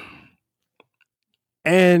 Yeah.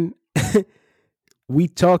 And we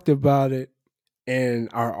talked about it in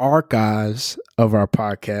our archives of our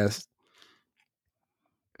podcast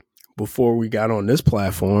before we got on this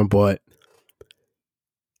platform, but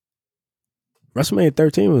WrestleMania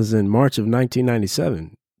 13 was in March of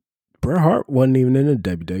 1997. Bret Hart wasn't even in the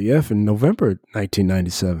WWF in November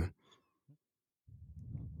 1997.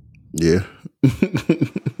 Yeah.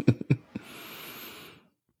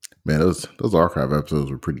 Man, those archive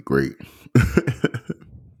episodes were pretty great.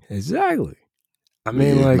 Exactly. I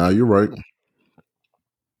mean, yeah, like, nah, you're right.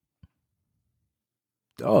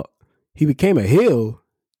 oh, he became a heel,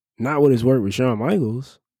 not with his work with Shawn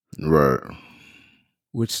Michaels, Right.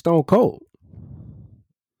 with Stone Cold.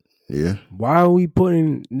 Yeah. Why are we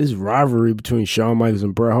putting this rivalry between Shawn Michaels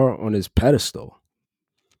and Bret Hart on his pedestal?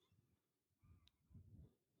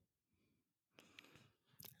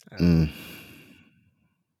 Mm.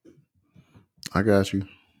 I got you.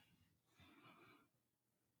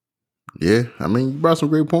 Yeah, I mean, you brought some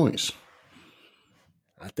great points.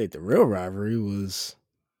 I think the real rivalry was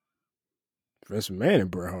Vince McMahon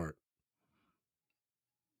and Bret Hart.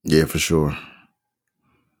 Yeah, for sure.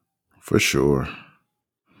 For sure.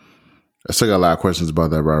 I still got a lot of questions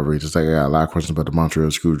about that rivalry. Just like I got a lot of questions about the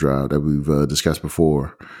Montreal Screwdrive that we've discussed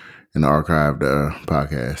before in the archived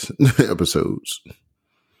podcast episodes.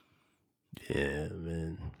 Yeah,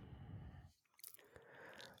 man.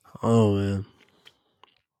 Oh, man.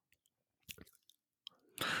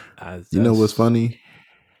 You know what's funny?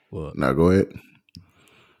 What? No, go ahead.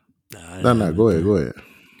 No, go ahead.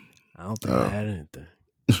 I don't think I had anything.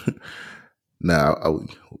 Now,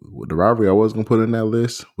 the rivalry I was going to put in that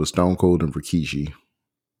list was Stone Cold and Rikishi.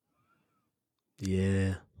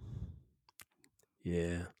 Yeah.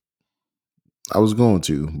 Yeah. I was going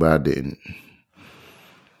to, but I didn't.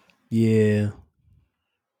 Yeah.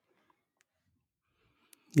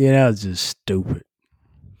 Yeah, that was just stupid.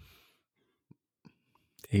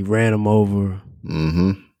 He ran him over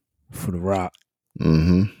for the Rock.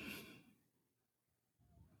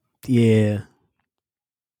 Yeah.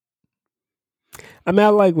 I mean, I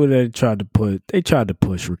like what they tried to push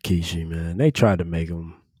Rikishi, man. They tried to make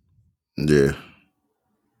him a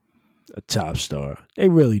top star. They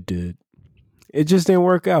really did. It just didn't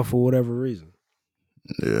work out for whatever reason.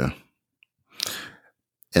 Yeah.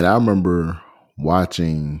 And I remember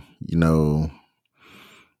watching,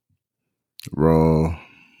 Raw,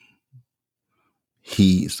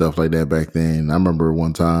 Heat, stuff like that back then. I remember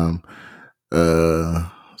one time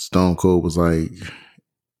Stone Cold was like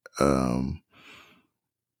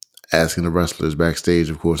asking the wrestlers backstage,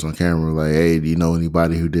 of course, on camera, like, hey, do you know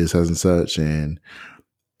anybody who did such and such? And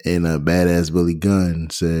Badass Billy Gunn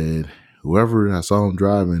said, whoever I saw him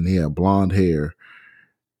driving, he had blonde hair.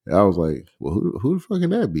 I was like, well, who the fuck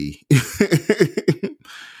can that be?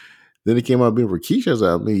 Then it came out being Rikishi. I was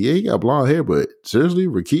like, I mean, yeah, he got blonde hair, but seriously,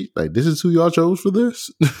 Rikishi, like, this is who y'all chose for this?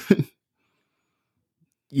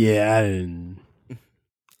 Yeah, I didn't.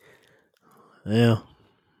 Yeah.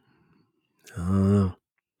 I don't know.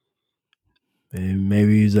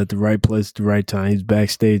 Maybe he's at the right place at the right time. He's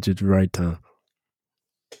backstage at the right time.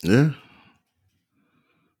 Yeah.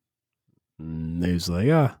 And they was like,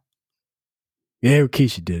 yeah,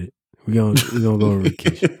 Rikishi did it. We're gonna go with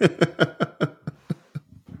Rikishi.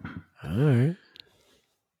 All right.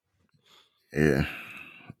 Yeah.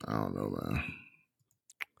 I don't know, man.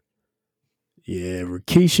 Yeah,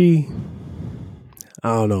 Rikishi.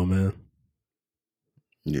 I don't know, man.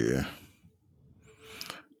 Yeah.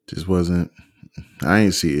 Just wasn't. I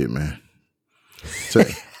ain't see it, man.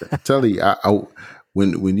 Tell you,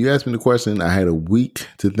 when you asked me the question, I had a week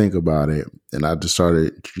to think about it, and I just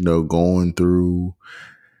started, going through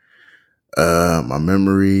my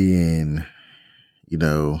memory and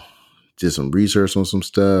did some research on some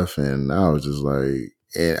stuff, and I was just like,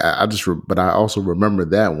 and but I also remember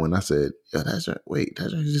that one. I said, "Yo, that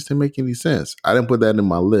just didn't make any sense." I didn't put that in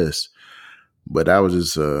my list, but I was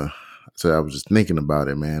just, I was just thinking about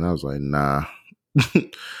it, man. I was like, nah,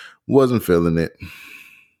 wasn't feeling it.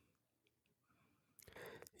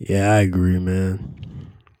 Yeah, I agree, man.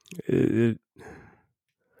 A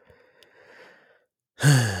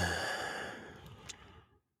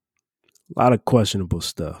lot of questionable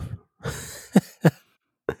stuff.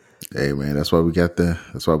 Hey, man, that's why we got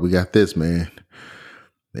this, man.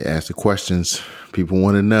 They ask the questions people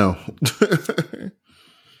want to know.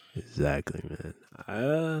 Exactly, man.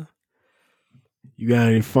 You got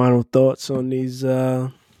any final thoughts on these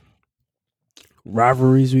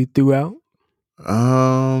rivalries we threw out?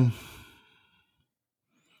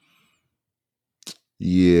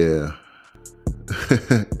 Yeah.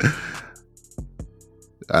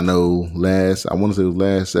 I know I want to say the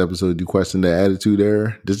last episode you questioned the Attitude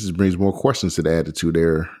Era. This just brings more questions to the Attitude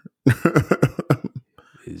Era.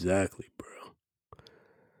 Exactly, bro.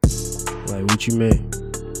 Like, what you mean?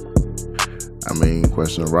 I mean,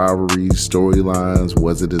 question of rivalries, storylines,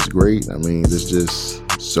 was it as great? I mean, there's just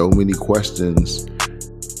so many questions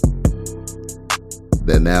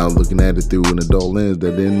that now looking at it through an adult lens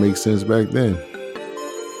that didn't make sense back then.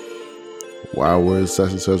 Why was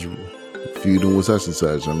such and such feuding with such and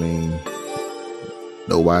such? I mean,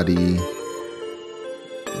 nobody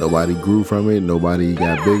grew from it. Nobody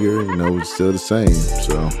got bigger. It's still the same.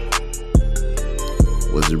 So,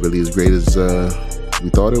 was it really as great as we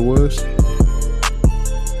thought it was?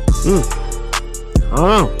 I don't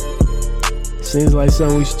know. Seems like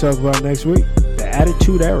something we should talk about next week. The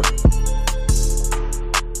Attitude Era.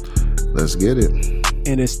 Let's get it.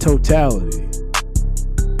 In its totality.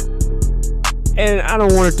 And I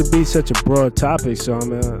don't want it to be such a broad topic, so I'm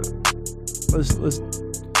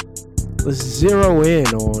let's zero in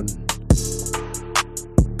on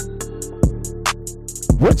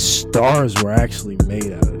what stars were actually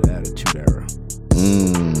made out of the Attitude Era.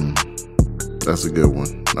 That's a good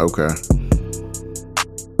one. Okay.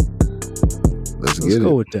 Let's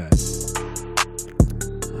go with that.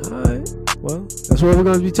 All right. Well, that's what we're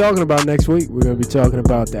going to be talking about next week. We're going to be talking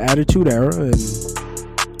about the Attitude Era and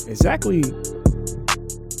exactly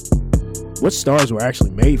what stars were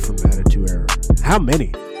actually made from the Attitude Era. How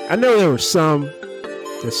many? I know there were some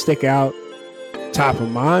that stick out top of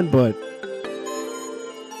mind, but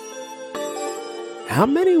how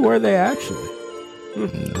many were they actually?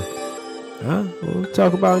 We'll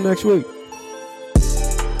talk about it next week.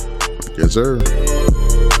 Yes, sir.